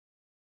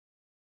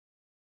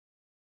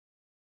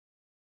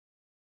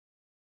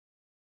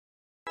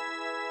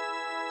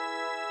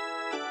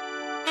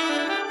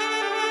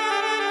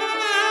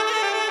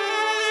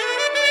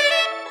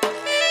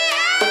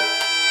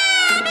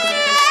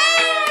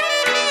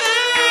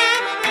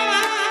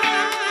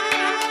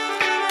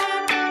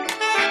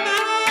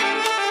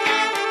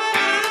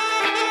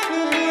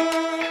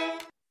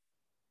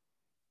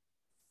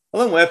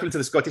and welcome to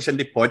the Scottish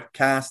Indie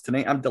Podcast.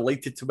 Tonight, I'm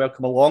delighted to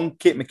welcome along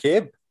Kate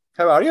McCabe.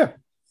 How are you?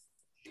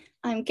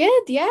 I'm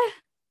good, yeah.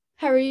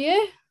 How are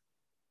you?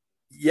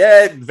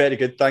 Yeah, very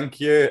good, thank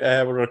you.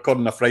 We're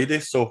recording on a Friday,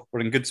 so we're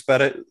in good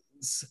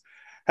spirits.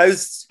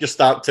 How's your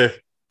start to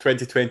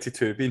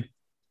 2022 been?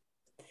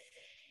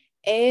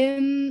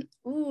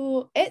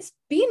 It's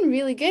been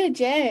really good,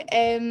 yeah.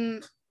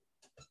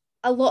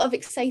 A lot of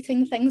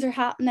exciting things are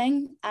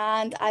happening,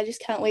 and I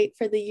just can't wait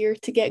for the year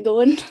to get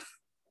going.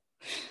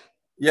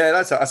 Yeah,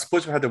 that's it. I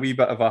suppose we had a wee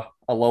bit of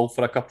a lull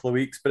for a couple of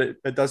weeks, but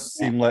it does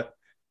Yeah, seem like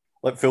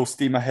full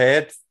steam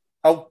ahead.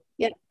 I'll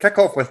yeah, kick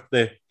off with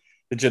the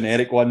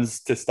generic ones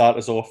to start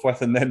us off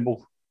with, and then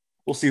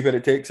we'll see where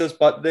it takes us.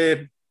 But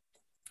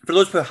for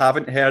those who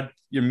haven't heard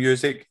your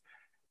music,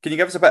 can you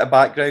give us a bit of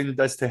background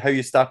as to how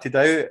you started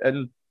out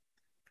and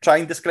try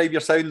and describe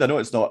your sound? I know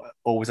it's not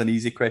always an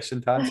easy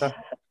question to answer.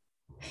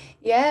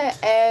 yeah.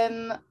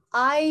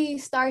 I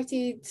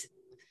started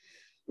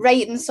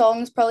writing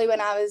songs probably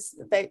when I was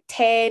about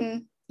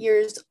 10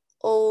 years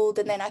old,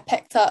 and then I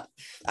picked up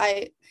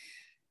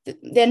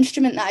the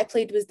instrument that I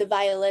played was the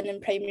violin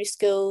in primary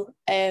school,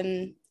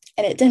 and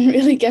it didn't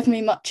really give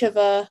me much of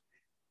a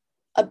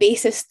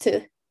basis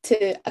to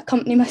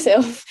accompany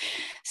myself.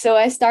 So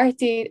I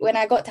started when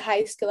I got to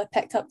high school. I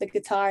picked up the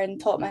guitar and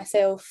taught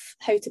myself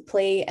how to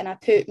play, and I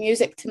put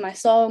music to my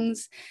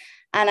songs,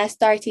 and I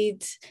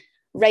started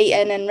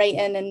writing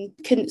and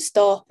couldn't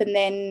stop. And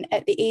then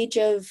at the age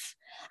of,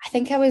 I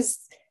think I was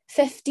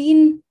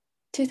 15,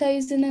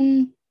 2000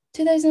 and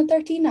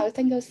 2013, I would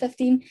think I was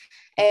 15.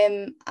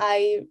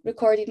 I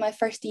recorded my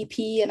first EP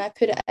and I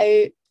put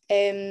it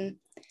out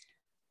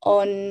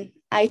on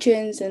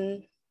iTunes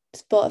and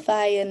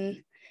Spotify,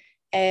 and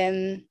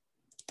um,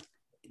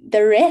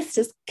 the rest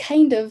is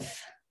kind of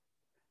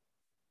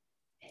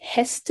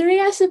history,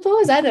 I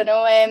suppose. I don't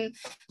know.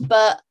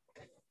 But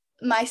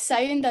my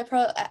sound,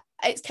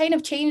 it's kind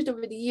of changed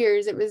over the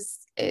years.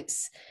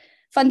 It's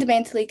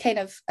fundamentally kind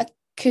of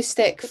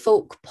acoustic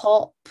folk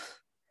pop,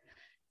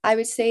 I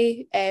would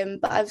say.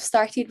 But I've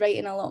started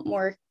writing a lot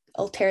more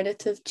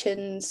alternative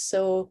tunes,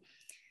 so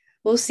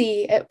we'll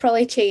see. It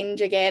probably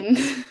change again.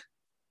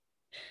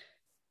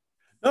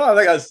 No, I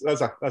think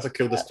that's a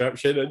cool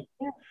description,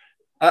 and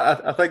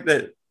I think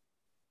that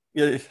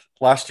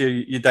last year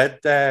you did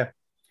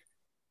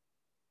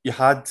you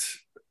had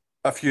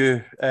a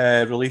few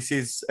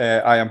releases,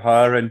 I Am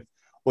Her and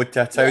Ode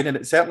to a Yeah, Town, and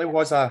it certainly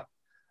was a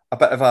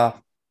bit of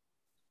a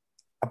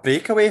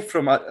breakaway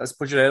from I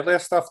suppose your earlier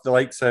stuff, the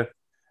likes of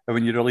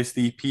when you released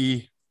the EP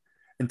in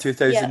yeah,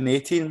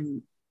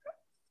 2018.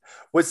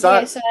 Was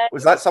yeah. that So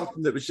was that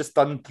something that was just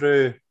done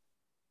through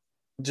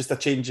just a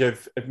change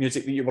of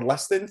music that you were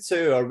listening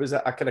to, or was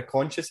it a kind of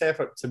conscious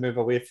effort to move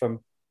away it from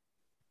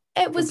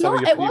was some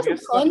of not. your It wasn't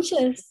previous stuff?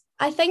 conscious.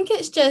 I think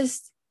it's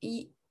just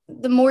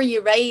the more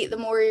you write, the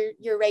more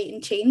your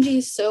writing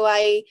changes. So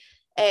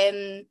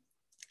um,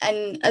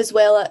 and as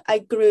well, I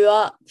grew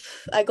up.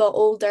 I got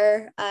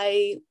older.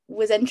 I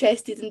was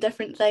interested in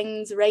different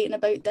things, writing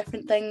about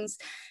different things.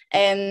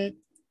 Um,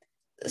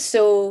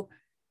 so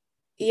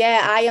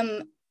yeah,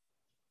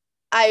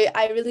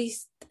 I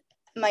released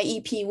my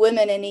EP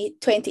Women in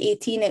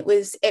 2018. It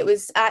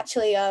was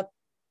actually a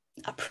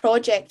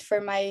project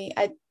for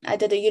I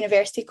did a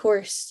university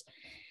course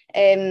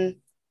um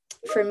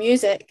for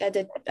music. I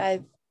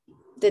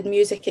did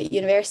music at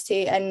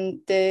university, and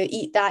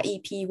that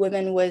EP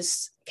Women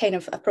was kind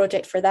of a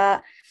project for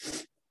that.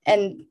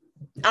 And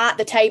at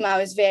the time I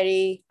was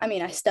very, I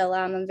mean I still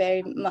am, I'm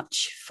very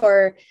much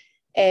for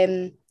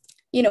um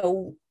you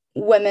know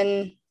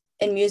women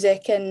in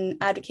music and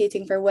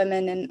advocating for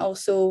women, and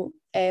also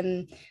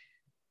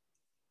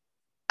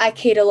I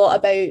cared a lot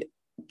about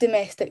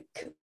domestic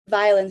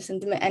violence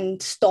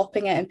and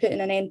stopping it and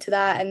putting an end to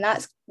that. And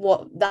that's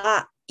what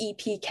that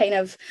EP kind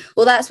of,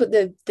 well, that's what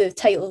the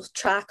title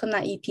track on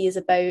that EP is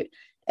about.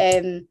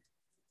 Um,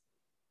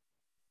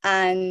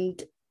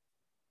 and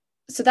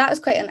so that was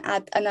quite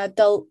an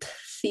adult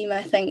theme,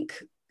 I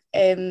think,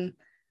 um,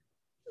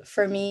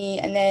 for me.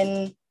 And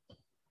then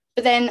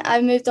but then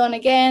I moved on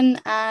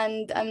again,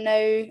 and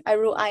I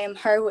wrote I Am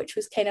Her, which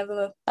was kind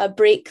of a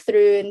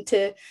breakthrough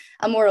into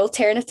a more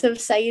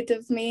alternative side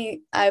of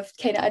me. I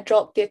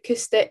dropped the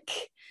acoustic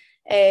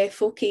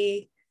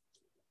folky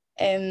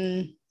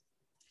um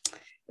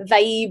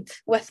vibe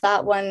with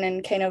that one,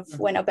 and kind of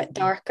went a bit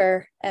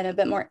darker and a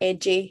bit more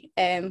edgy,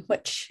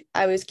 which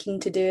I was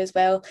keen to do as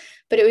well.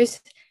 But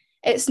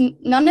it's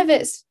none of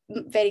it's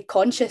very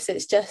conscious,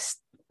 it's just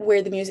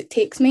where the music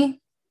takes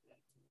me.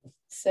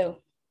 So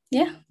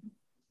yeah.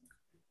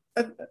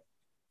 And,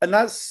 and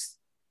that's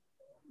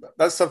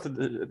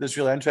something that's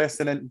really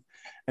interesting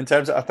in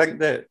terms of, I think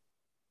that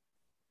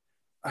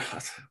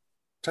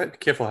try to be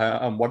careful how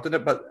I'm wording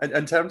it, but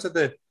in terms of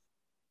the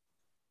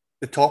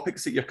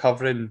topics that you're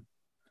covering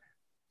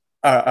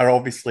are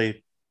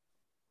obviously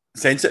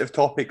sensitive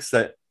topics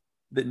that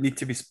need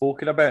to be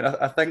spoken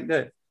about. I think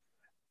that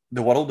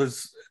the world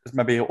is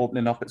maybe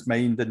opening up its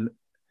mind,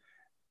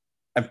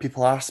 and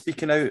people are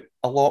speaking out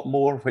a lot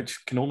more,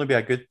 which can only be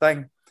a good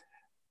thing.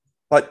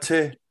 But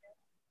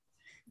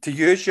to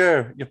use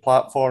your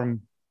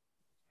platform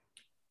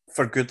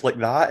for good like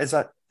that, is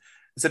a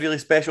really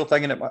special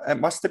thing, and it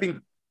must have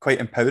been quite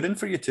empowering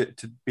for you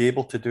to be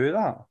able to do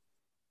that.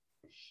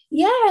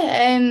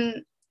 Yeah,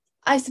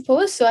 I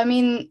suppose so. I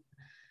mean,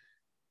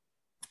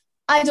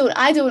 I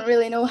don't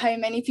really know how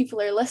many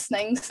people are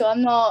listening, so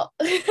I'm not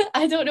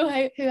I don't know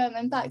who I'm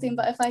impacting,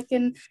 but if I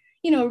can,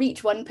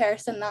 reach one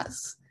person,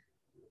 that's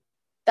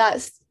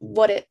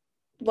what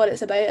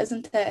it's about,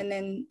 isn't it? And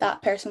then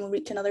that person will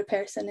reach another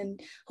person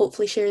and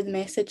hopefully share the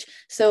message.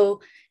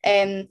 So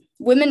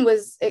women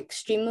was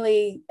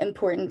extremely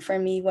important for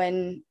me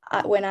when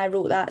I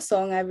wrote that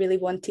song. I really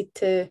wanted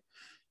to,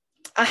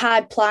 I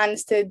had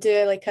plans to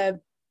do like a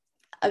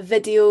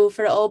video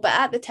for it all, but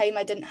at the time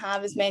I didn't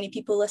have as many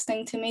people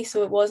listening to me,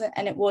 so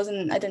I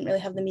didn't really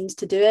have the means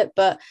to do it.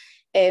 But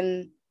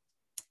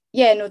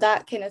yeah, no,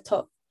 that kind of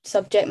top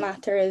subject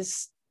matter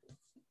is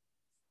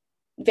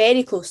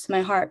very close to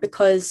my heart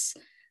because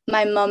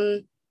my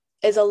mum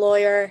is a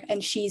lawyer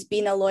and she's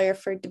been a lawyer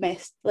for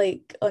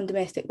domestic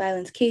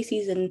violence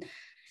cases,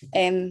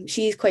 and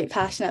she's quite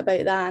passionate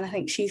about that, and I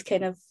think she's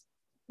kind of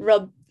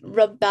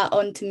rubbed that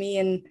onto me.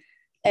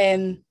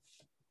 And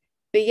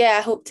but yeah,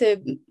 I hope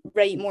to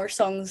write more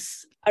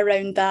songs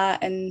around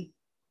that and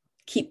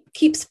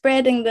keep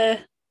spreading the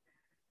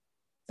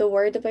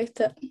word about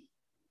it,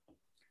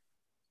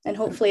 and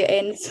hopefully it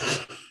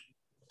ends.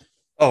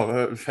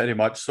 Oh, very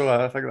much so.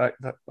 I think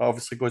that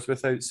obviously goes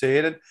without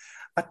saying. And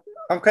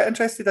I'm quite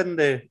interested in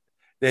the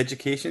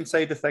education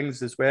side of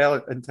things as well,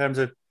 in terms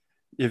of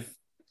you've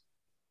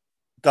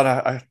done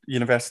a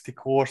university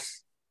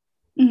course,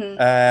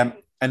 and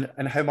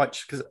how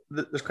much, because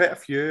there's quite a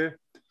few,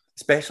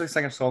 especially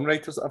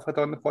singer-songwriters that I've had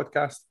on the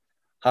podcast,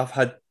 have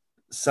had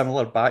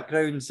similar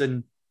backgrounds,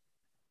 and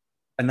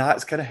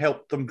that's kind of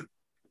helped them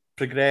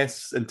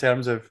progress in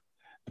terms of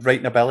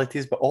writing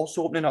abilities, but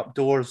also opening up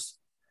doors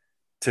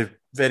to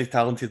very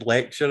talented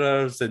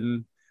lecturers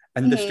and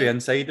industry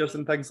insiders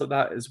and things like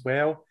that as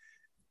well.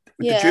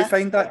 Yeah. Did you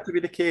find that to be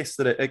the case,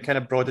 that it kind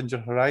of broadened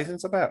your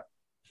horizons a bit?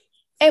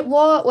 It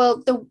was,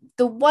 well,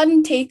 the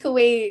one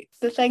takeaway,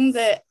 the thing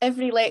that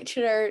every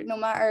lecturer, no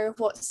matter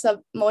what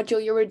sub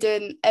module you were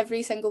doing,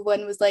 every single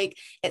one was like,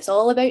 it's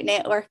all about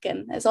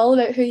networking. It's all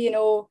about who you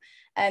know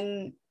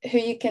and who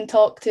you can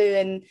talk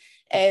to,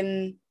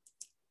 and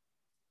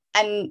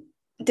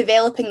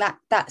developing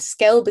that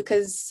skill,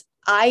 because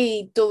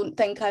I don't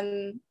think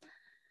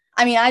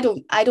I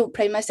don't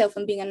pride myself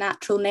on being a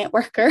natural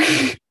networker.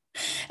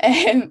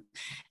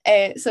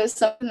 So it's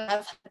something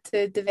I've had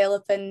to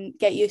develop and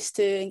get used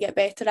to and get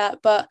better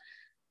at, but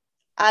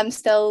I'm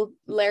still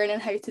learning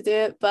how to do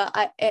it.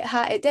 But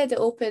it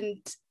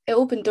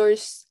opened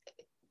doors,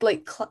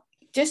 like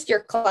just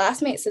your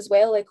classmates as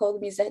well, like all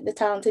the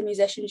talented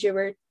musicians you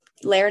were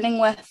learning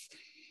with,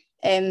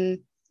 and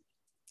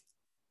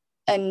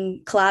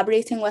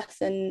collaborating with,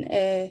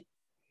 and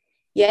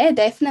yeah,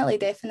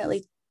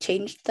 definitely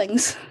changed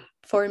things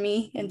for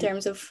me in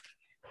terms of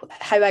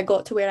how I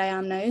got to where I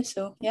am now.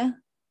 So yeah.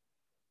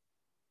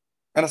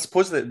 And I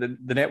suppose that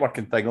the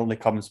networking thing only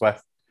comes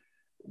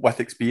with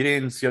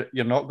experience.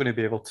 You're not going to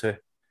be able to.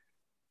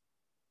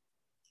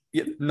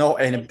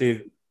 Not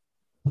anybody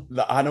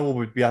that I know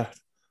would be a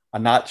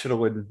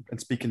natural in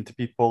speaking to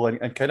people,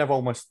 and kind of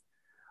almost,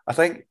 I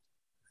think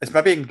it's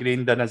maybe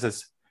ingrained in us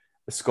as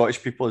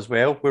Scottish people as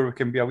well, where we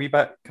can be a wee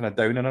bit kind of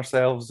down on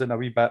ourselves and a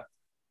wee bit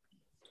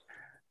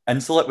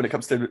insolent when it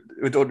comes to,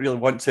 we don't really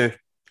want to,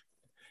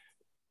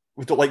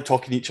 we don't like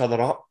talking each other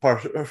up,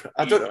 or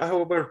I don't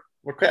know,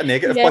 we're quite a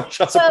negative bunch,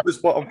 I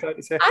suppose, what I'm trying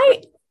to say.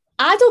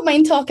 I don't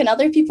mind talking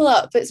other people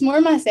up. It's more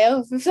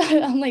myself.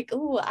 I'm like,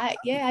 oh,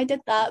 I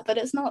did that, but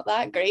it's not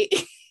that great.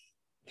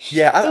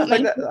 Yeah, I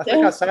think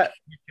that's it.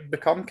 You can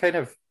become kind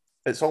of,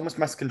 it's almost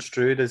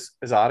misconstrued as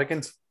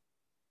arrogance.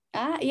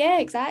 Yeah,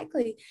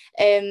 exactly.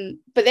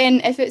 But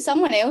then if it's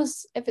someone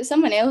else,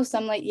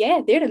 I'm like,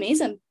 yeah, they're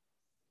amazing.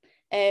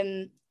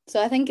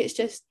 So I think it's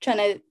just trying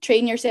to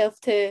train yourself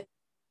to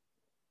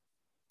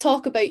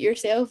talk about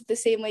yourself the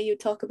same way you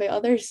talk about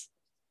others.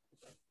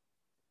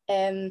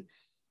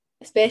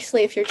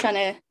 Especially if you're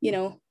trying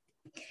to,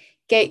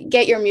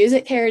 get your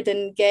music heard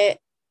and get,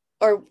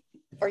 or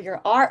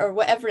your art or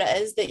whatever it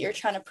is that you're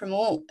trying to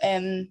promote.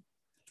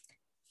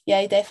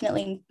 Yeah,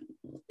 definitely,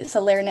 it's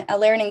a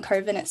learning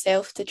curve in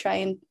itself to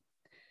try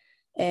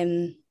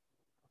and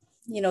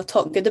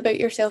talk good about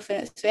yourself,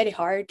 and it's very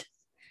hard.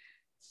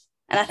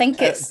 And I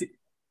think it's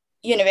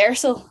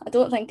universal. I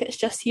don't think it's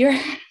just here.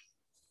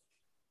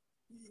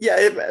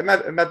 Yeah,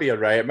 maybe you're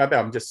right. Maybe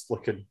I'm just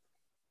looking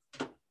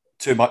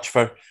too much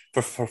for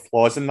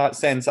flaws in that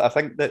sense. I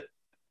think that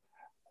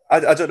I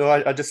don't know.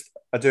 I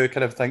do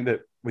kind of think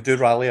that we do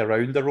rally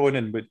around our own,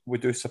 and we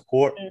do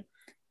support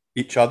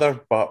each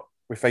other, but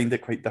we find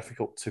it quite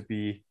difficult to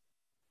be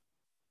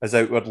as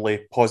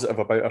outwardly positive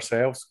about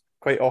ourselves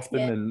quite often.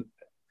 Yeah. And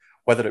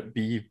whether it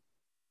be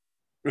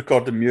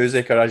recording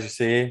music, or, as you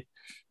say,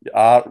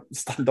 art,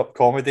 stand-up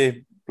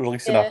comedy,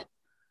 releasing a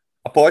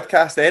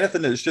podcast,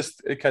 anything that's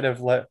just kind of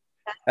like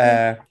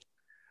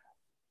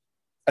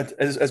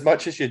as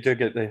much as you do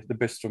get the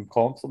boost from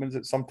compliments,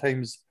 it's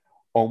sometimes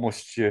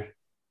almost you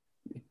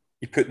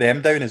put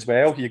them down as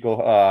well. You go,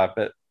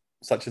 but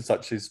such and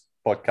such's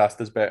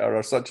podcast is better,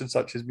 or such and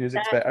such's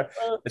music's better.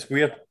 Well, It's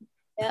weird.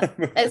 yeah,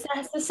 it's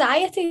a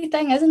society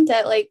thing, isn't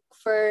it? Like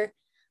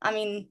I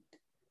mean,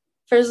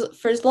 for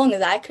as long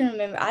as I can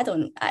remember, I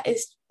think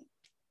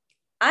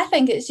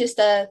it's just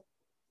I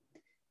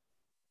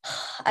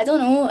don't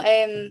know.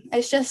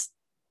 It's just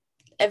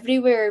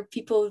everywhere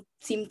people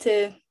seem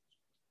to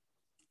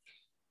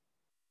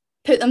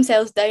put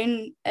themselves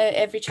down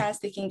every chance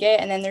they can get,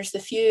 and then there's the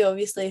few,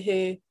 obviously,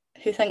 who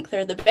think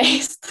they're the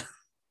best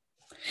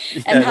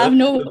and have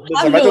no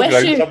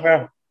issue.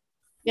 Somewhere.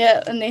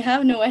 Yeah, and they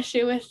have no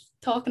issue with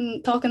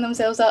talking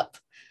themselves up.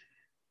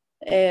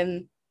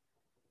 We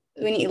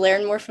need to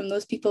learn more from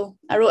those people.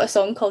 I wrote a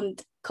song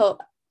called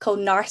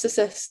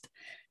Narcissist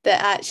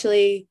that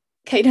actually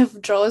kind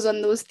of draws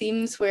on those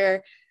themes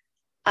where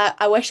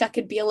I wish I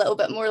could be a little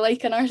bit more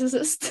like a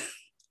narcissist.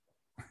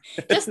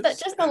 just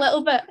a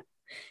little bit,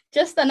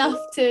 just enough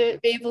to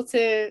be able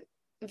to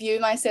view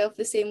myself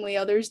the same way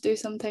others do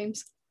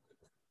sometimes.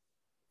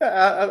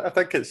 I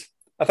think it's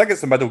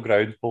the middle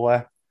ground.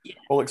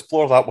 We'll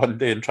explore that one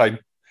day and try and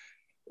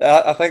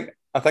I think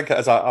it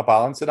is a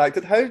balancing act.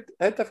 And how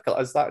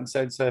difficult is that in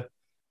sense of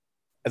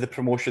the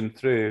promotion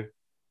through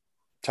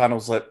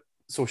channels like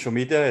social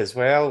media as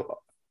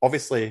well?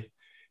 Obviously,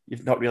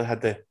 you've not really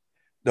had the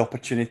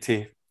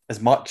opportunity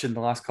as much in the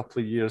last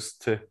couple of years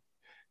to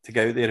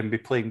get out there and be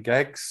playing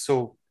gigs.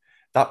 So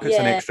that puts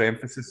an extra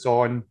emphasis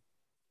on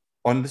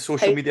the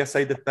social media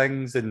side of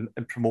things and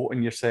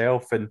promoting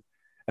yourself and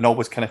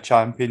always kind of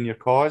champion your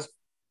cause.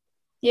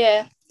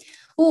 Yeah.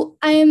 Well,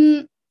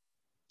 I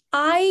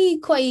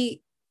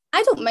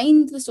don't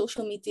mind the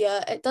social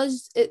media.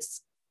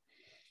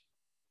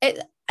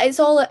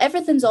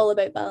 Everything's all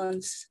about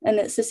balance, and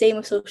it's the same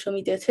with social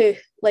media too.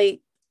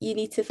 Like, you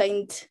need to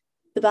find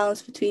the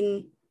balance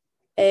between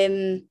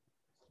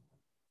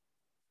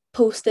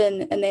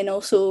posting and then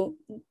also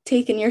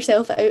taking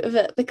yourself out of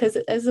it, because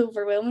it is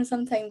overwhelming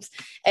sometimes.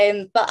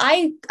 But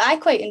I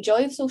quite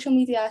enjoy the social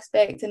media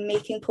aspect and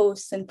making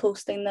posts and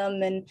posting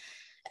them. And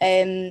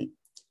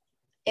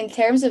in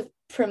terms of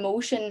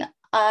promotion,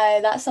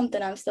 that's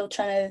something I'm still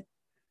trying to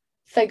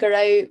figure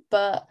out.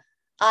 But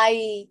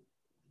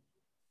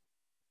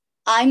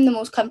I'm the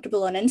most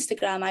comfortable on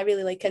Instagram. I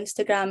really like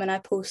Instagram, and I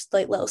post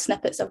like little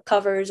snippets of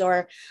covers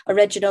or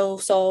original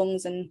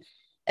songs, and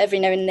every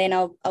now and then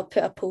I'll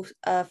put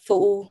a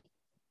photo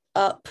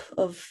up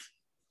of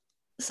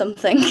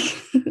something.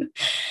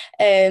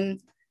 And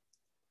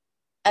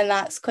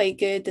that's quite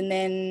good. And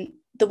then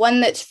the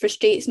one that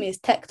frustrates me is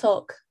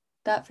TikTok.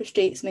 That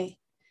frustrates me.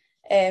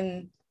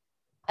 I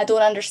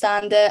don't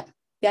understand it.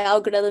 The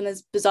algorithm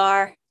is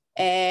bizarre.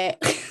 But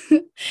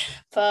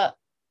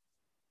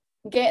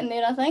getting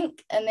there, I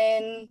think. And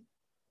then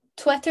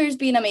Twitter's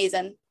been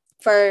amazing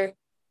for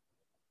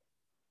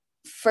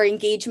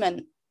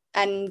engagement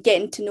and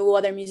getting to know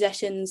other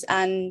musicians,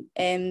 and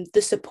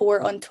the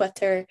support on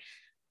Twitter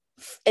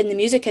in the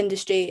music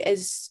industry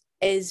is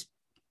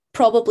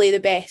probably the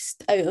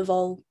best out of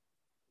all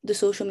the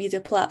social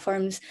media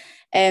platforms.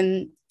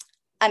 And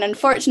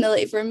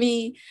unfortunately for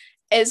me,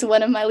 it's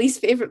one of my least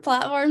favorite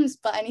platforms,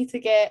 but I need to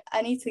get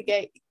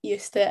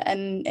used to it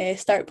and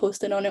start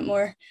posting on it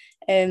more.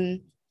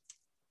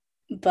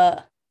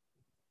 But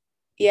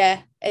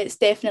yeah, it's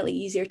definitely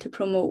easier to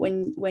promote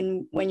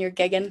when you're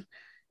gigging,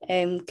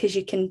 because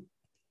you can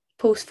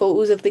post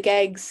photos of the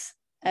gigs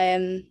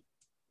and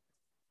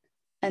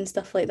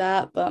stuff like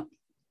that. But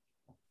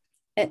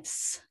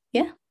it's,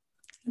 I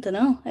don't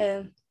know.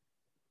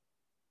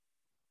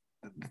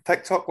 The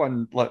TikTok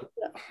one, like,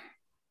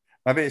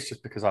 maybe it's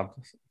just because I'm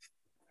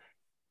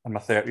in my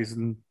 30s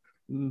and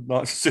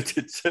not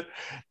suited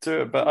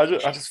to it, but I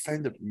just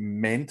found it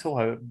mental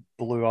how it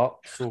blew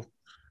up so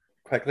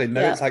quickly.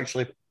 Now it's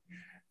actually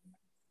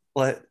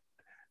like,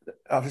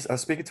 I was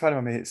speaking to one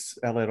of my mates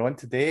earlier on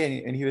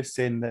today, and he was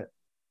saying that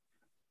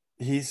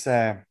he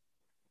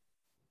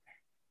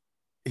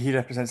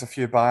represents a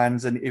few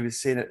bands, and he was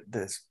saying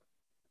that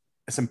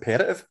it's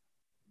imperative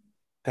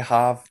to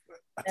have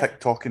a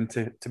TikTok and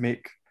to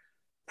make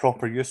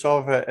proper use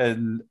of it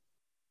and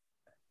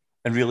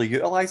really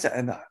utilize it.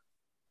 And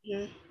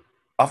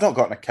I've not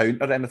got an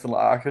account or anything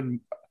like that.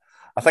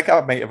 I think I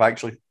might have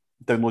actually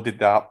downloaded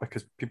the app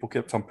because people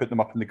kept on putting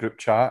them up in the group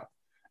chat.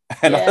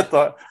 And I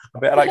thought I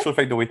better actually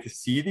find a way to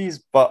see these,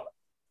 but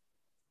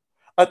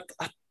I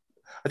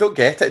don't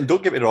get it. And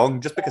don't get me wrong,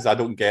 just because I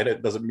don't get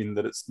it doesn't mean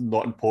that it's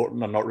not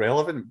important or not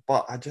relevant.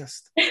 But I don't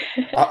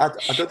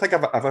think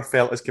I've ever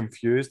felt as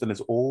confused and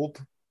as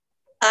old.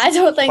 I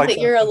don't think that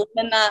you're alone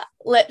in that.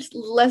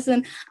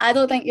 Listen, I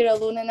don't think you're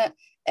alone in it.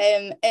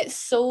 It's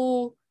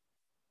so,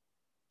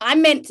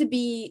 I'm meant to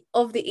be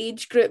of the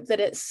age group that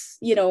it's,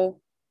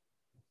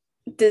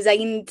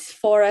 designed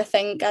for, I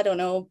think. I don't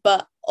know,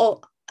 but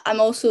I'm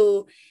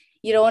also,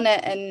 you're on it,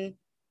 and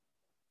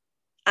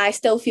I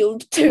still feel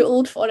too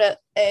old for it.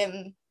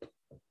 It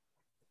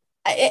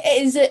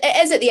is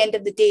at the end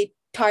of the day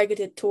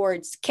targeted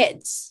towards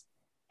kids,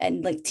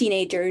 and like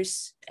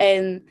teenagers.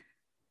 And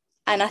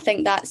I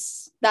think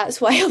that's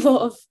why a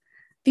lot of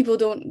people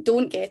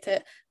don't get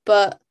it.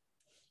 But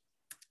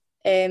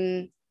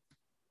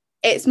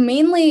it's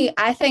mainly,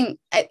 I think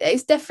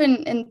it's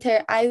different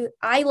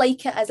I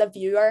like it as a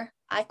viewer.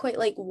 I quite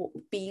like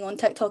being on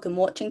TikTok and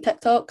watching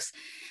TikToks,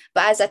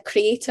 but as a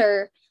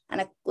creator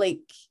and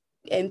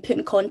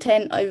putting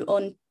content out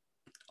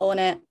on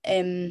it,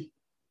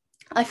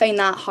 I find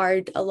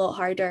that a lot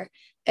harder.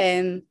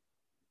 And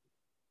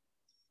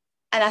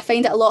I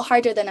find it a lot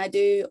harder than I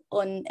do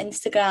on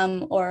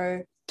Instagram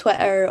or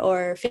Twitter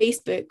or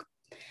Facebook.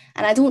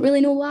 And I don't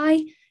really know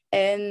why.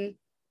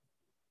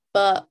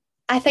 But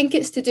I think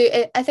it's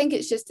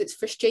it's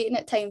frustrating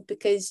at times,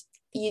 because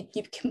you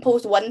can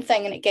post one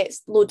thing and it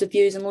gets loads of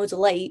views and loads of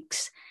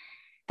likes.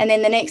 And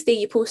then the next day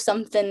you post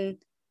something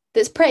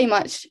that's pretty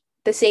much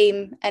the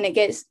same and it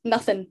gets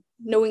nothing,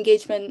 no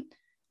engagement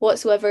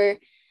whatsoever.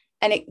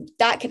 And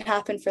that can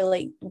happen for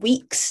like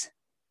weeks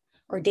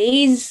or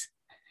days.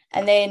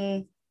 And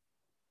then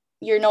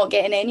you're not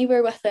getting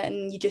anywhere with it,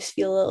 and you just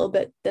feel a little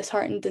bit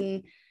disheartened,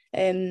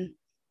 and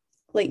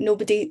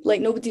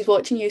nobody's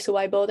watching you, so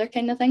why bother,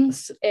 kind of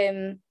things.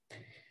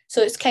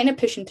 So it's kind of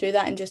pushing through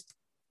that and just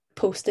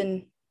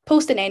posting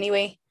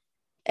anyway.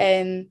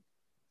 In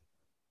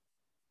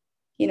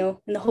the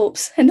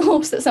hopes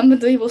that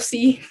somebody will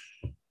see.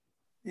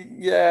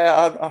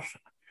 Yeah,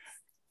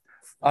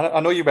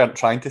 I know you weren't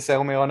trying to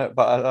sell me on it,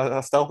 but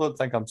I still don't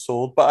think I'm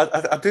sold.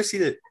 But I do see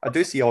that. I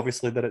do see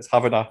obviously that it's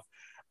having a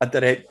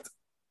direct.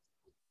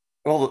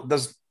 Well,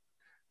 there's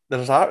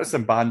artists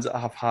and bands that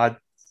have had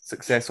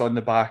success on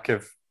the back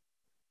of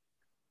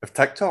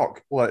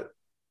TikTok.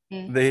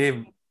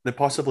 They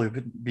possibly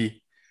wouldn't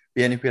be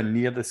anywhere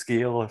near the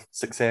scale of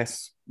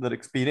success they're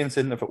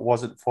experiencing if it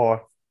wasn't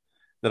for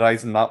the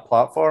rise in that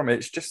platform.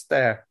 It's just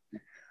I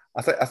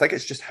think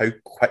it's just how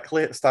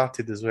quickly it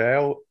started as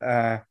well,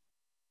 and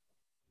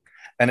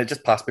it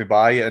just passed me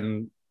by,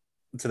 and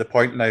to the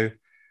point now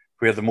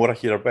where the more I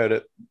hear about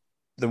it,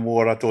 the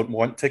more I don't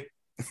want to.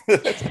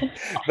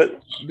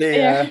 But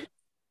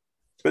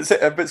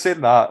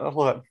saying that,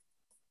 look,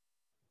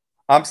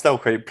 I'm still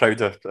quite proud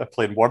of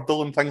playing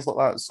Wordle and things like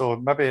that. So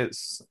maybe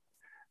it's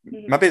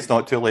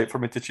not too late for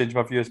me to change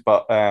my views,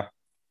 but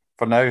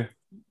for now,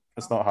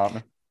 it's not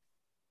happening.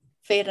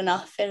 Fair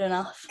enough.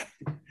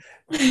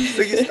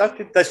 So you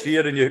started this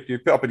year, and you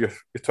put up on your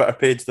Twitter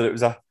page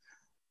that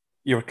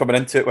you were coming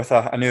into it with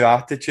a new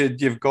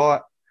attitude. You've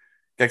got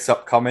gigs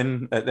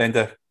upcoming at the end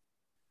of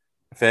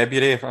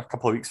February, a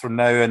couple of weeks from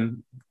now,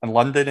 in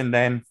London, and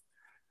then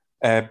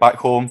back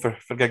home for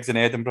gigs in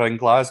Edinburgh and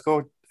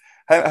Glasgow.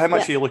 How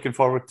much are you looking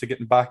forward to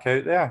getting back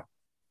out there?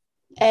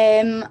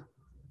 I'm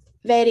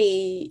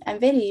very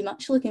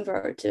much looking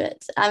forward to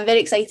it. I'm very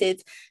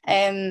excited.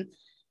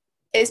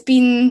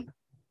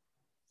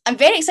 I'm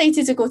very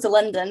excited to go to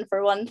London,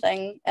 for one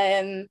thing.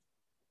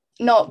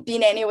 Not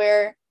been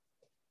anywhere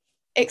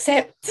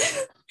except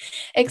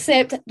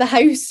the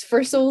house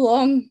for so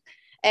long.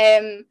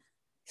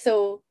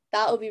 So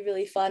that'll be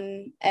really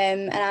fun.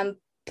 And I'm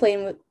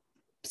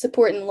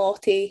supporting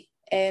Lottie,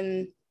 who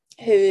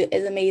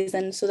is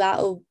amazing.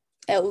 So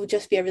it'll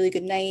just be a really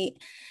good night.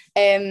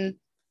 The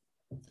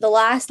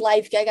last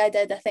live gig I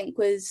did, I think,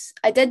 was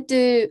I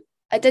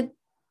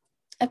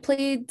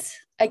played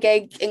a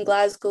gig in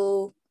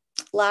Glasgow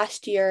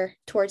last year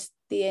towards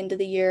the end of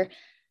the year,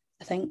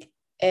 I think.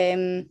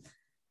 And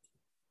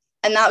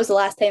that was the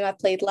last time I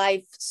played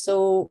live.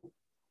 So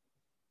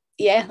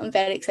yeah, I'm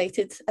very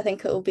excited. I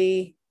think it'll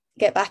be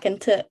get back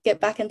into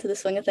the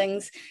swing of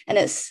things, and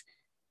it's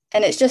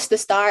just the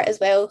start as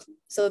well.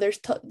 So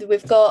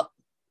we've got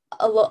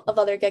a lot of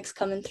other gigs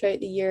coming throughout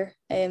the year,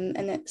 and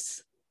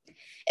it's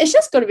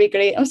just going to be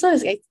great. I'm so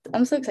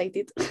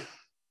excited.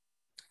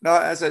 No,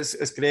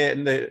 it's great,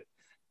 and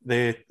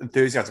the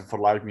enthusiasm for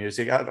live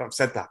music. I've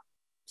said that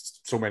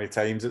so many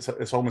times.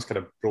 It's almost kind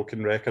of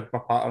broken record, my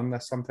part on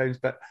this sometimes,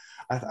 but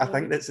I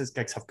think that since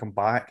gigs have come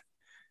back,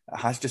 it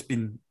has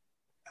been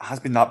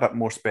that bit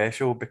more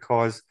special,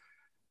 because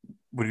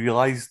we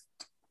realised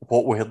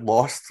what we had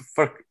lost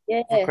for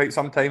quite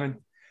some time,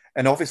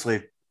 and obviously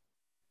it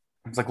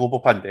was a global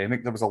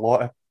pandemic. There was a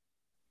lot of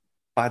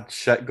bad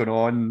shit going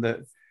on that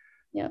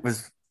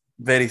was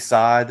very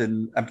sad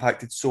and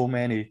impacted so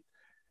many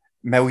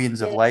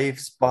millions of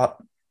lives. But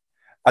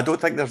I don't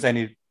think there's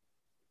anything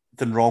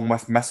wrong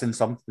with missing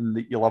something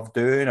that you love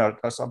doing, or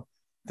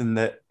something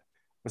that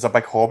was a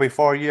big hobby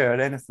for you, or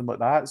anything like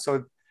that.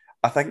 So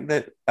I think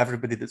that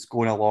everybody that's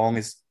going along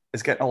is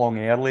getting along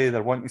early.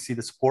 They're wanting to see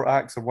the support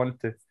acts. They want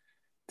to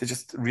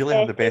just really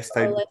have the best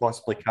time they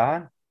possibly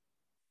can.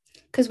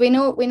 Because we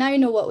now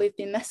know what we've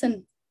been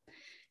missing,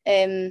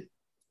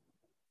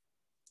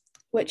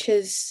 which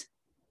is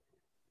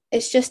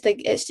it's just a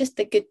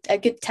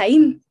good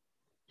time.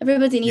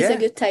 Everybody needs a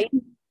good time.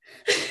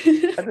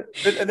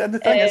 and the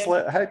thing is,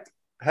 like,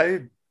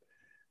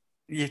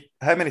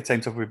 how many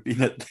times have we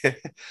been at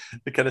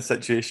the kind of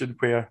situation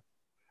where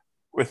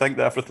we think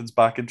that everything's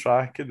back on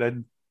track, and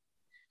then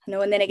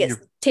it gets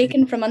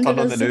taken from under us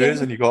on the news again,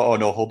 and you go, oh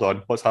no, hold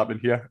on, what's happening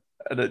here?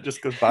 and it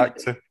just goes back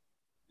to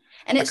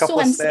and a it's so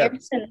couple of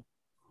steps. uncertain.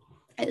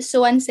 It's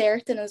so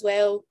uncertain as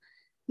well.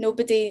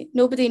 Nobody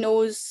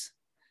knows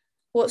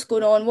what's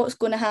going on, what's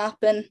going to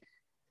happen.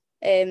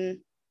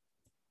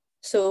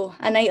 So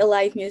a night of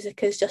live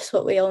music is just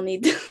what we all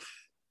need.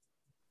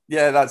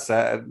 Yeah, that's it.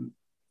 And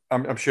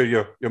I'm sure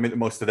you'll make the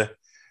most of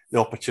the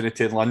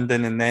opportunity in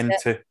London, and then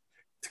to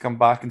come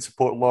back and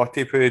support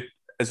Lottie, who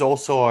is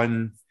also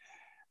on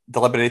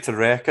Deliberated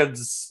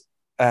Records.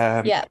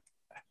 Yeah.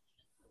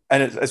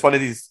 And it's one of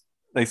these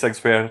nice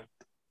things where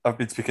I've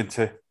been speaking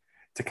to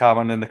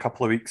Cameron in a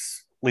couple of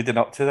weeks leading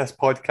up to this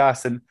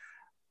podcast, and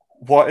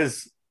what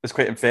is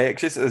quite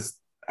infectious is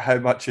how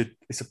much he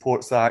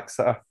supports the acts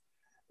that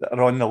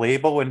are on the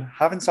label, and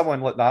having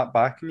someone like that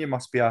backing you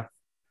must be a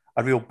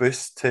real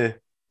boost to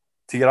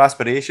your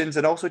aspirations,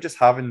 and also just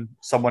having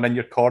someone in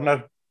your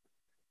corner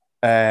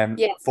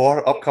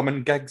for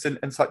upcoming gigs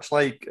and such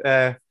like.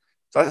 So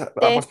that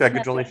must be a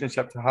good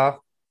relationship to have.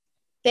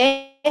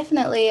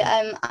 Definitely.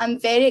 I'm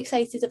very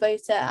excited about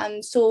it.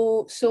 I'm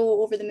so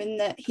over the moon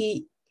that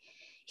he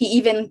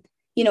even,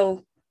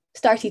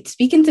 started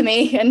speaking to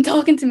me and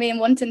talking to me and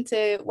wanting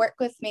to work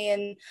with me.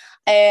 And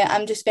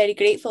I'm just very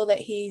grateful that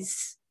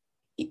he's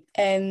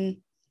now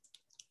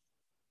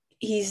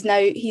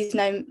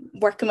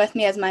working with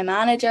me as my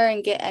manager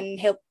and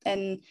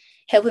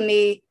helping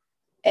me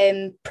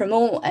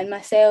promote and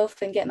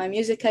myself and get my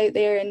music out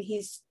there. And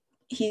he's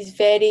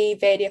very,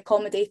 very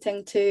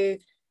accommodating to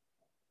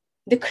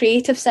the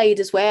creative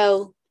side as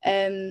well.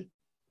 And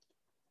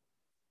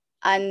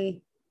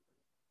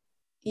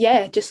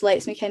yeah, just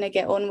lets me kind of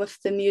get on with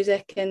the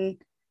music,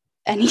 and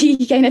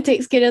he kind of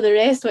takes care of the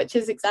rest, which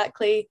is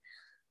exactly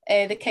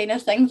the kind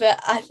of thing that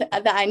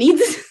I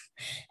need.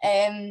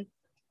 And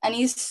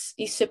he's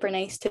super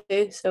nice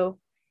too, so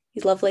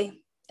he's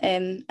lovely.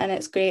 And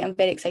it's great. I'm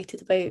very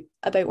excited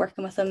about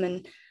working with him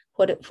and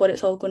what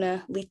it's all going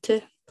to lead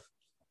to.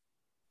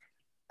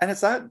 And has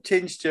that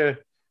changed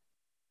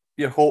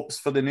your hopes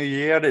for the new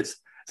year? It's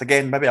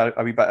again maybe a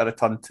wee bit of a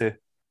return to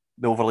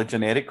the overly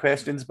generic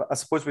questions, but I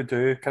suppose we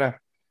do kind of,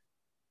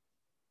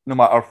 no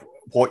matter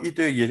what you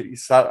do, you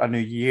start a new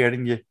year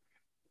and you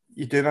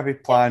do maybe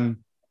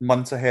plan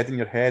months ahead in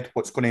your head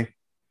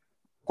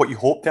what you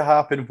hope to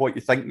happen, what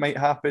you think might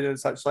happen, and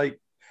such like.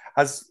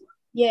 Has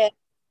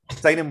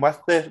signing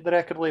with the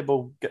record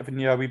label given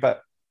you a wee bit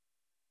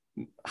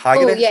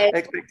higher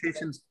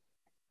expectations?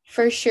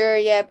 For sure,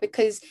 yeah,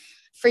 because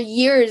for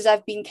years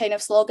I've been kind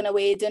of slogging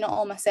away doing it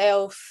all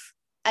myself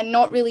and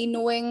not really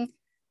knowing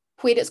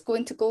where it's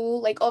going to go.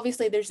 Like,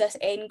 obviously there's this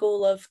end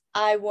goal of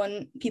I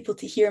want people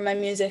to hear my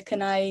music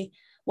and I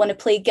want to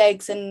play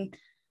gigs and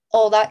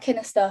all that kind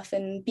of stuff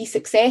and be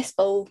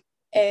successful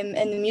in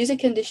the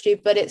music industry,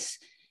 but it's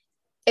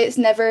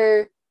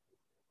never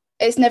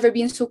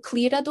been so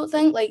clear, I don't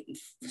think. Like,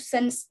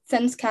 since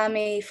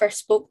Cami first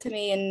spoke to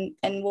me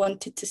and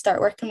wanted to start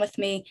working with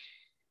me,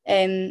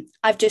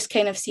 I've just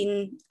kind of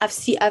I've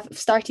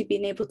started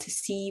being able to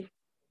see,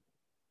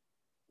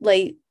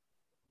 like,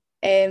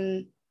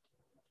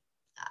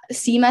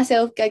 see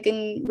myself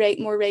gigging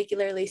more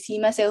regularly, see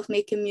myself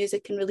making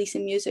music and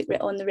releasing music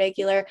on the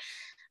regular.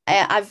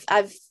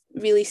 I've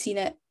really seen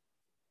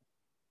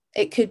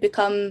it could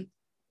become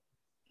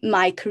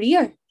my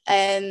career,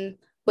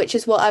 which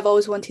is what I've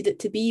always wanted it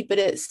to be, but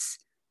it's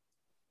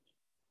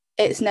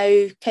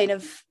now kind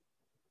of,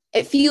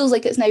 it feels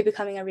like it's now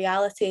becoming a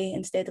reality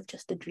instead of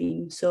just a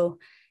dream. So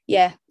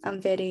yeah, I'm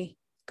very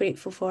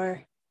grateful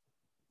for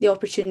the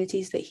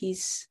opportunities that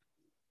he's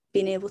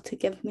been able to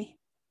give me.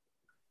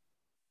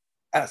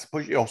 I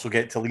suppose you also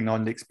get to lean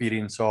on the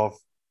experience of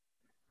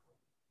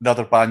the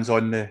other bands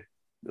on the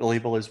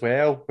label as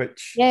well,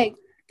 which can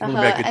be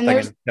a good thing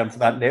in terms of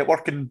that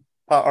networking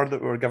pattern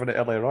that we were giving it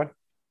earlier on.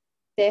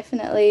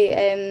 Definitely.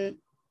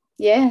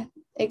 Yeah,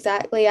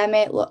 exactly. I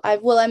met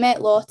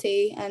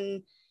Lottie,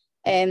 and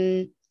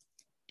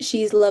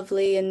she's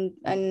lovely,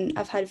 and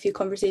I've had a few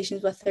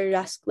conversations with her,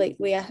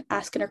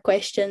 asking her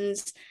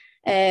questions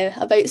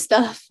about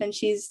stuff, and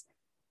she's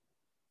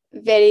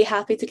very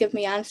happy to give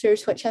me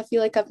answers, which I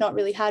feel like I've not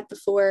really had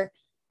before.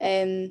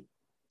 It's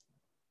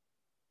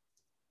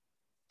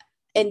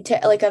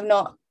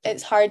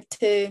hard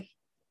to,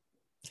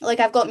 like,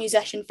 I've got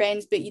musician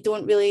friends, but you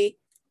don't really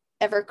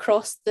ever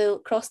cross the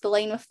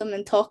line with them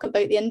and talk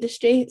about the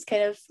industry. It's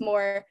kind of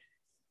more,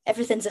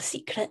 everything's a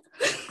secret.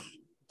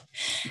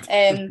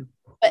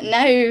 But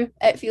now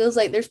it feels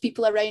like there's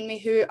people around me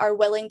who are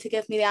willing to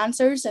give me the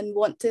answers and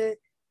want to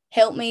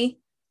help me,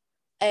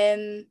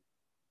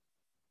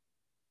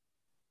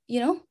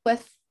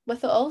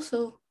 with it all.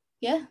 So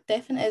yeah,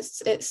 definitely,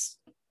 it's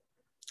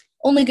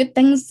only good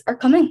things are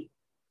coming.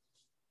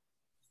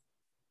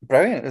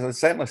 Brilliant. It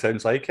certainly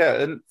sounds like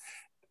it. And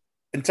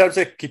in terms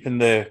of keeping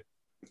the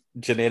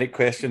generic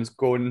questions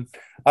going,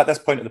 at this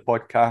point of the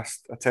podcast,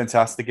 I tend to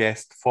ask the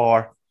guest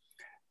for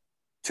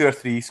 2 or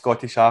 3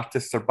 Scottish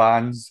artists or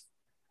bands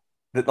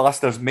that the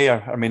listeners may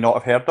or may not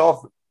have heard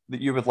of,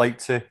 that you would like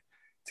to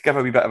give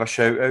a wee bit of a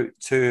shout out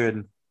to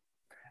and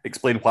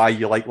explain why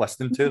you like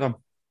listening to them.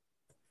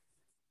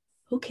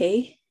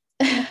 Okay.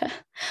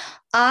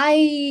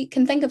 I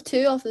can think of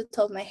two off the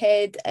top of my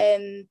head.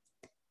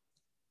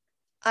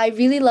 I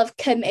really love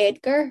Kim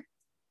Edgar.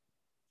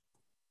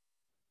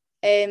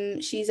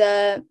 She's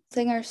a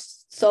singer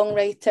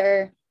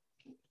songwriter,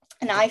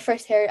 and I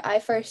first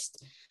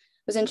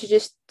was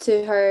introduced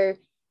to her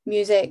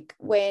music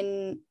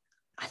when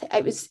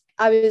I was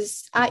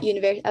at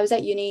university. I was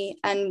at uni,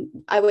 and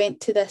I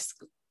went to this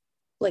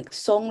like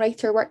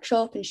songwriter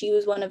workshop, and she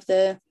was one of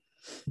the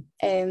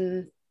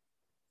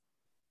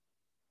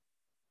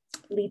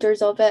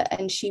leaders of it,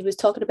 and she was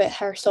talking about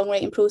her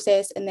songwriting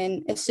process. And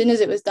then as soon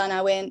as it was done,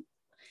 I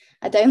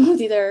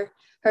downloaded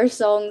her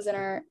songs and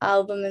her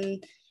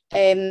album,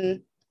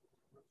 and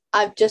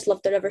I've just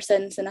loved her ever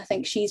since. And I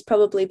think she's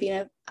probably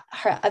been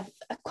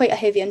quite a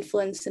heavy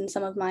influence in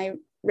some of my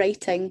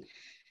writing.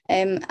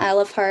 I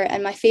love her,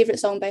 and my favourite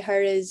song by her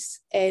is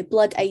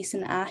Blood, Ice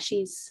and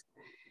Ashes.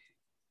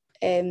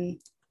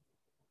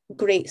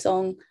 Great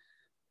song.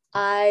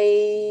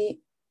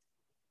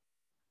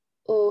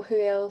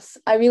 Who else?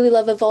 I really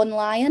love Yvonne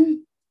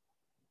Lyon.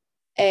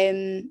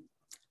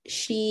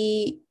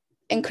 She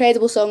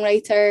incredible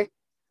songwriter.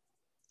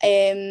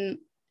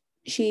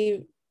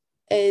 She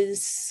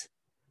is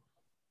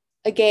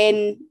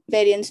again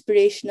very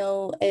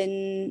inspirational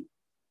in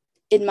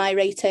my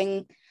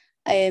writing.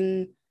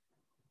 I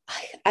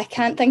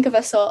can't think of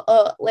a song.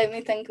 Oh, let me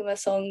think of a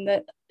song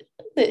that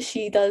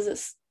she does.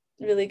 It's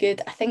really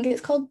good. I think it's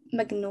called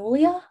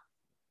Magnolia.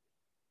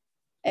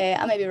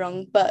 I might be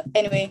wrong, but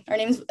anyway, her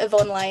name's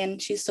Yvonne Lyon.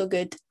 She's so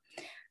good.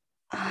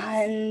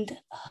 And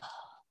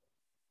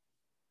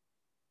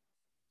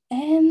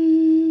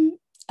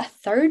a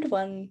third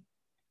one.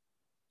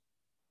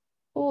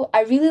 Oh,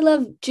 I really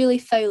love Julie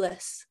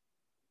Fowlis.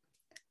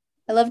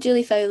 I love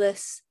Julie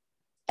Fowlis,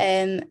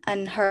 and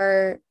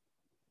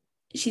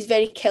she's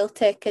very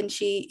Celtic, and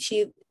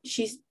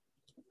she's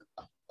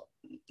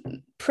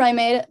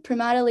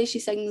primarily she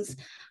sings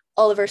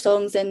all of her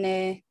songs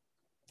in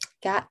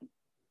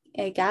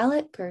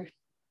Gaelic, or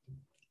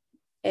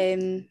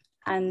and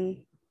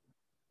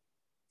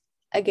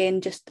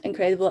again, just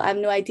incredible. I have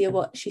no idea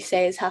what she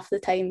says half the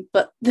time,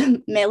 but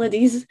the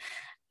melodies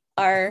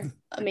are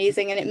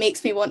amazing, and it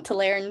makes me want to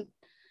learn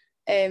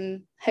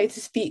how to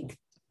speak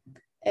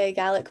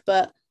Gaelic,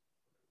 but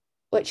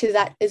which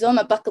is on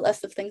my bucket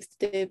list of things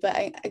to do.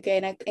 But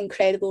again, an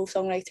incredible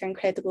songwriter,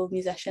 incredible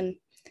musician.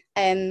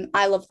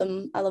 I love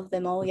them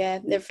all. Yeah,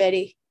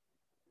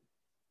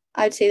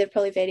 I'd say they're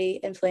probably very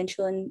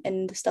influential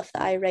in the stuff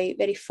that I write.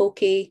 Very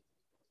folky,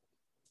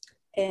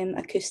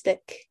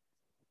 acoustic,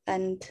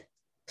 and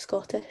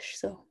Scottish.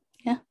 So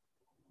yeah.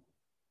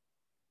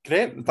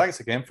 Great, and thanks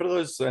again for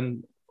those.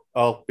 And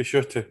I'll be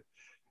sure to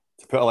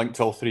put a link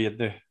to all three in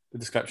the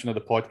description of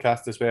the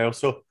podcast as well,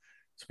 so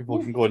people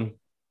can go and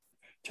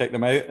check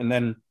them out. And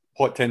then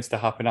what tends to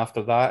happen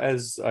after that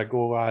is I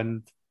go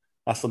and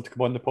ask them to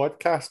come on the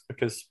podcast,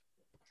 because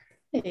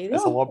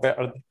it's a lot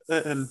better,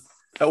 and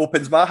it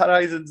opens my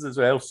horizons as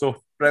well.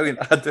 So brilliant.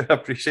 I do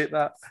appreciate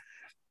that.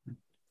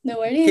 No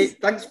worries. Kate,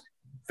 thanks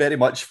very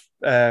much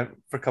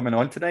for coming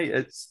on tonight.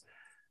 It's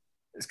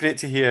great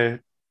to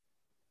hear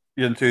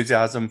your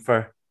enthusiasm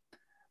for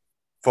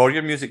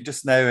your music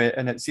just now,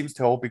 and it seems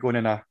to all be going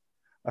in a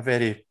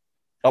very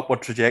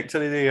upward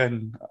trajectory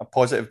and a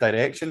positive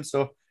direction.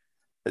 So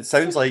it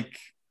sounds like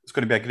it's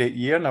going to be a great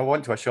year, and I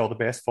want to wish you all the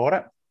best for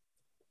it.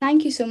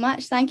 Thank you so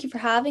much. Thank you for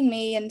having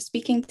me and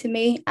speaking to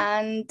me,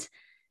 and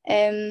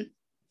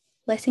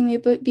letting me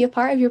be a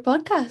part of your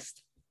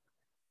podcast.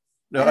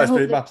 No, it's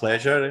been my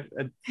pleasure.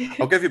 And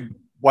I'll give you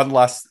one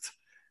last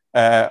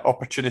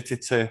opportunity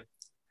to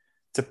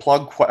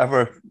plug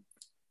whatever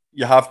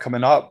you have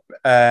coming up.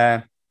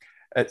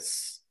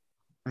 It's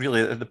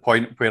really at the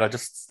point where I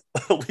just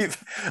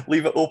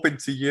leave it open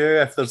to you.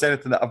 If there's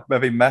anything that I've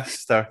maybe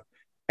missed, or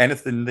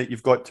anything that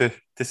you've got to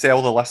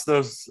sell the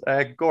listeners,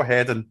 go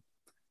ahead and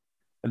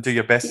do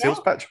your best sales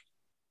pitch.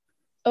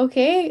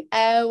 Okay.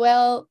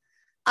 Well,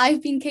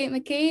 I've been Kate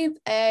McCabe.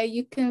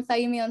 You can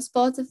find me on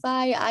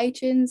Spotify,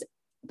 iTunes,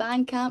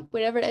 Bandcamp,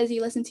 wherever it is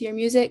you listen to your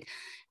music.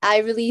 I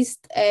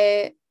released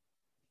 2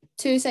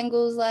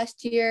 singles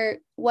last year.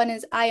 One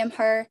is I Am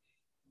Her,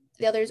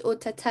 the other is Ode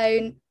to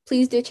Town.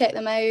 Please do check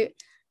them out.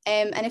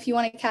 And if you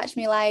want to catch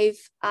me live,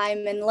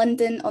 I'm in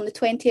London on the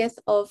 20th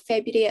of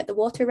February at the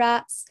Water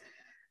Rats,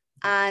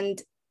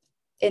 and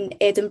in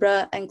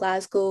Edinburgh and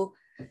Glasgow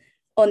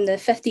on the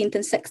 15th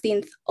and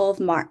 16th of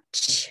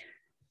March.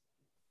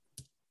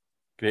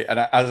 Great. And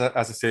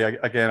as I say,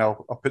 again,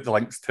 I'll put the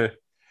links to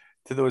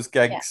those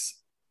gigs.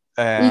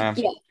 Yeah.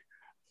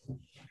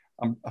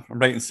 I'm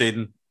right in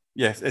saying,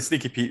 yes, it's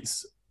Sneaky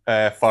Pete's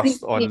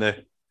first on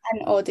the...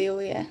 And audio,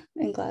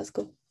 in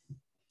Glasgow.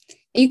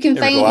 You can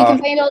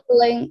find all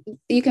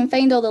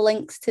the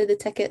links to the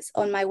tickets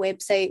on my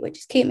website, which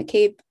is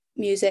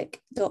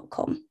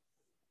katemccabemusic.com.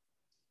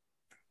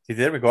 See,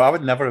 there we go. I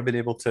would never have been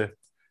able to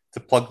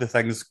plug the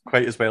things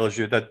quite as well as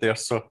you did there.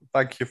 So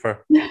thank you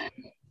for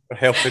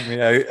helping me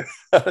out.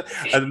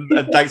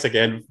 and thanks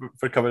again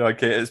for coming on,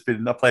 Kate. It's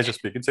been a pleasure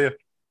speaking to you.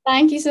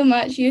 Thank you so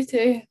much. You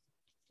too.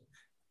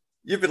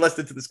 You've been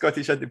listening to the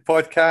Scottish Indie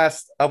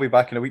Podcast. I'll be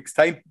back in a week's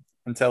time.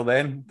 Until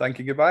then, thank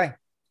you, goodbye.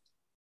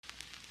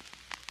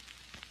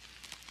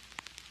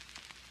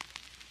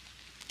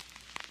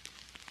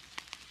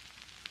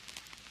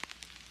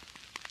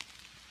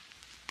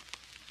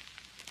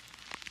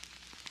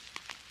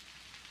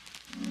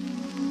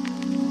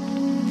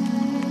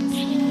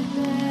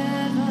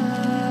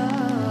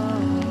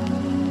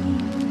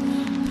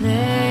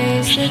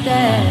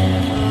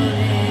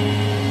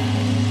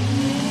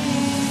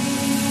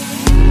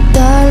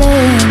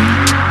 Darling,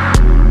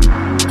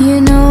 you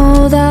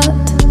know that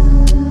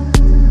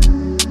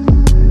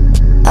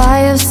I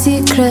have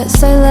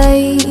secrets I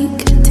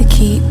like to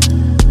keep.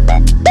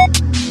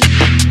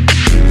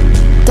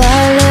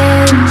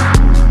 Darling,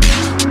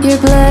 you're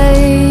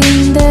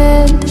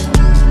blinded.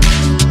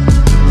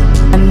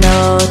 I'm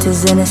not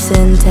as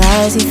innocent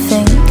as you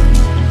think.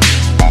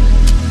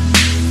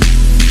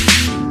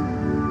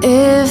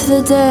 If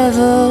the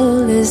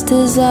devil is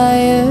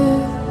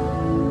desire,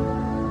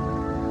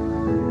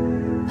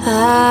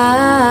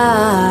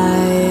 I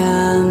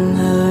am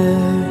her.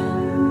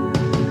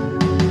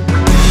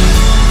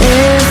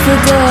 If the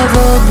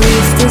devil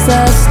breeds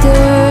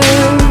disaster,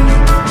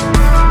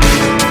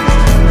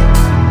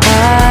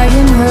 I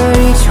am her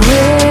each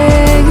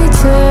way you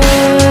turn.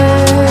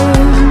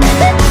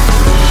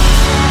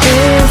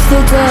 If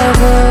the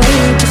devil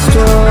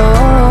destroys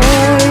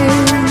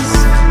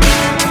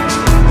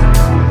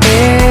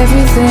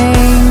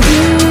everything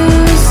you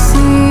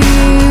see,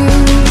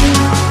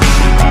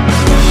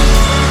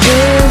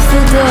 if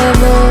the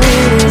devil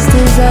is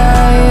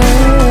desire,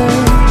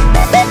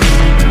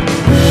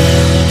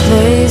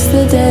 place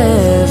the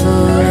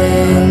devil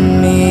in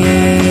me.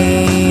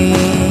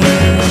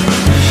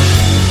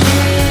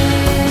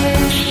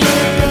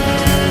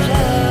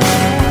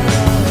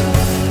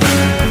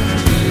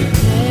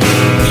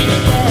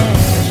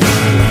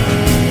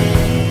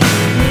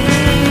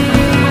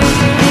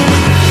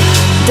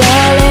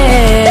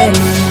 Darling,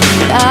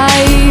 I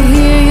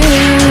hear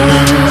you,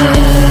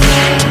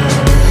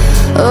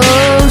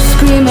 oh,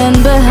 screaming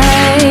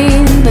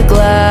behind the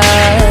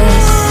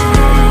glass.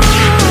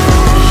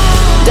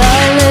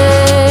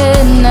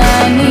 Darling, I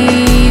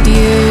need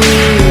you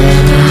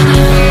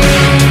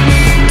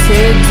to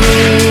do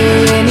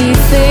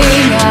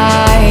anything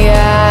I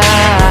ask.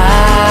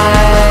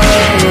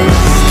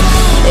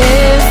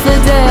 If the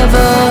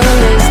devil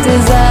is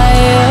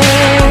desire,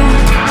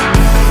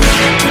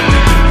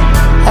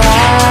 I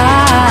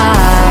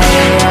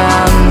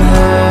am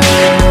her.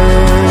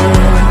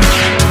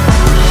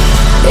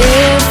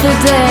 If the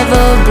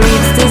devil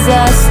breeds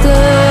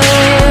disaster,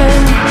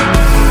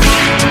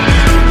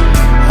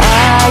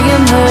 I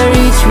am her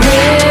each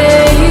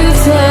way you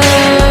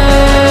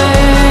turn.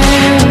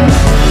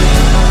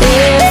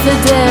 If the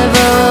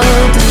devil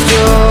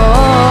destroys,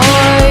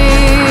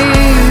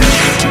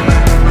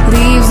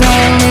 leaves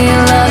only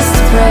lust,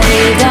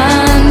 pride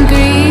and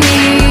greed.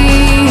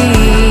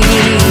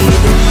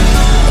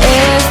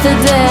 If the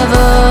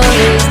devil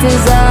is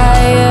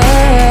desire,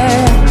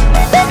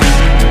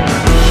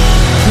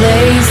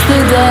 place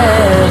the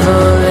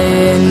devil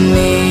in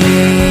me.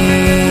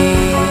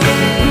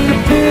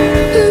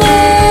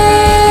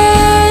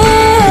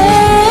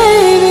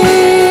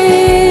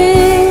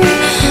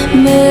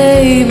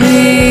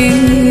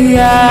 Maybe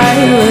I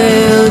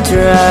will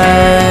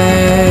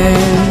drown.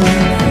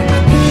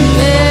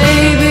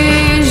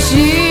 Maybe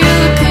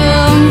she'll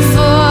come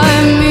for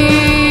me,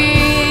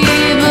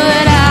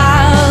 but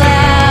I'll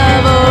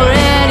have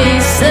already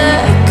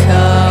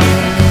succumbed.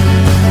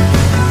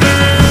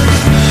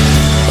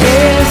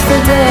 If the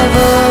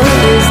devil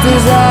is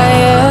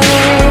desire,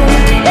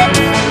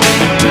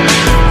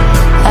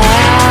 I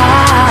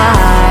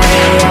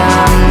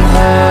am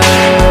her.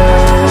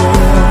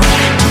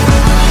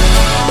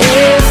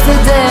 If the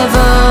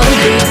devil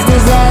breeds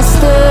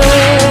disaster,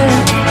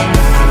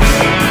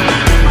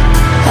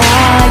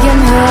 I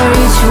am her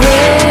each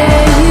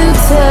way you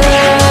turn.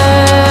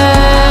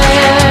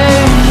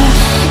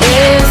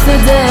 If the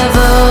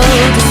devil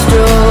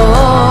destroys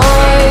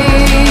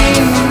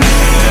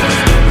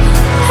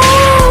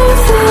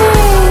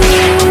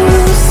everything you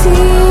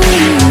see,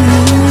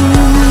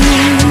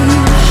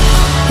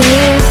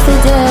 if the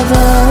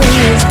devil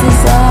is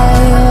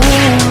desire,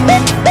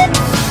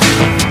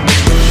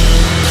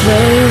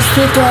 place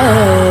the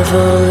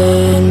devil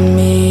in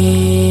me.